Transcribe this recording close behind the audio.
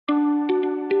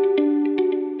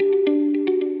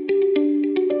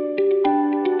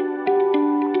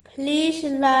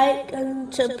Please like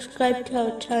and subscribe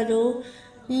to our channel.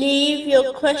 Leave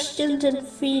your questions and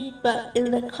feedback in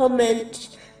the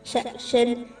comments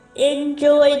section.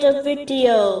 Enjoy the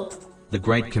video. The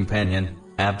great companion,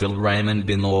 Abdul Rahman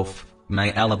bin Auf,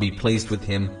 may Allah be pleased with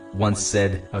him, once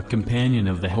said, "A companion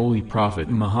of the Holy Prophet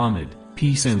Muhammad,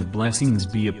 peace and blessings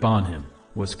be upon him,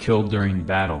 was killed during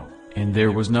battle, and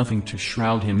there was nothing to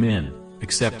shroud him in,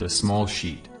 except a small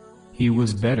sheet. He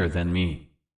was better than me.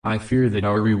 I fear that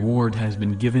our reward has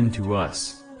been given to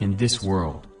us, in this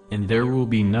world, and there will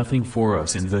be nothing for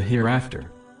us in the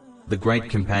hereafter." The great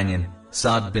companion,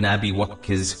 Sa'd bin Abi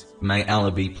Waqqas, may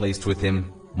Allah be pleased with him,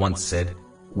 once said,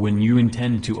 "When you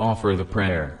intend to offer the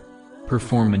prayer,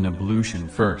 perform an ablution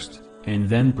first, and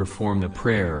then perform the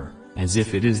prayer, as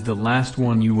if it is the last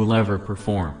one you will ever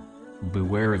perform.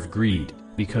 Beware of greed,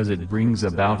 because it brings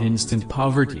about instant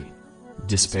poverty.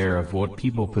 Despair of what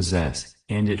people possess,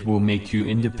 and it will make you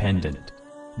independent.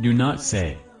 Do not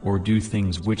say, or do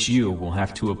things which you will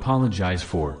have to apologize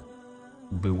for.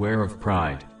 Beware of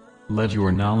pride. Let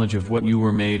your knowledge of what you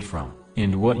were made from,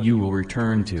 and what you will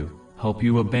return to, help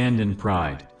you abandon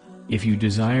pride. If you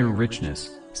desire richness,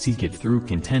 seek it through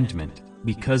contentment,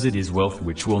 because it is wealth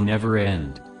which will never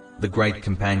end." The great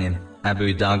companion,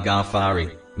 Abu Dhar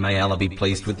Ghafari, may Allah be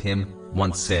pleased with him,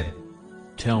 once said,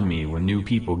 "Tell me, when new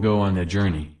people go on a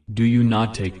journey, do you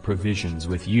not take provisions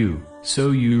with you, so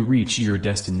you reach your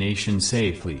destination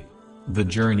safely? The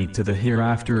journey to the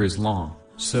hereafter is long,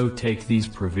 so take these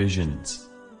provisions.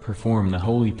 Perform the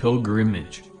holy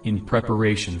pilgrimage, in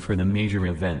preparation for the major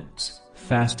events.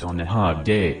 Fast on a hot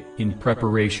day, in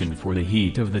preparation for the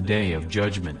heat of the day of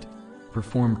judgment.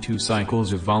 Perform 2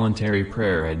 cycles of voluntary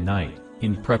prayer at night,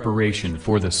 in preparation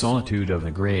for the solitude of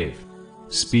the grave.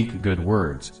 Speak good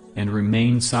words, and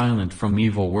remain silent from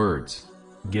evil words.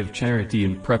 Give charity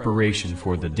in preparation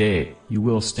for the day you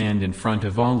will stand in front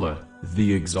of Allah,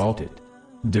 the Exalted.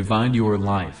 Divide your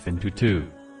life into 2.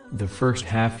 The first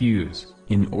half use,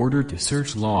 in order to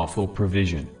search lawful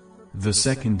provision. The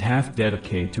second half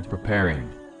dedicate to preparing,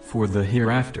 for the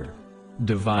hereafter.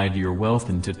 Divide your wealth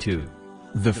into 2.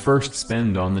 The first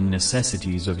spend on the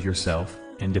necessities of yourself,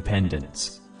 and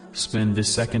dependents. Spend the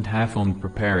second half on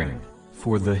preparing,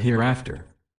 for the hereafter.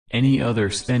 Any other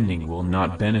spending will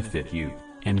not benefit you,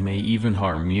 and may even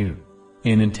harm you.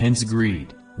 An intense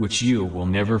greed, which you will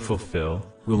never fulfill,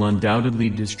 will undoubtedly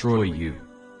destroy you.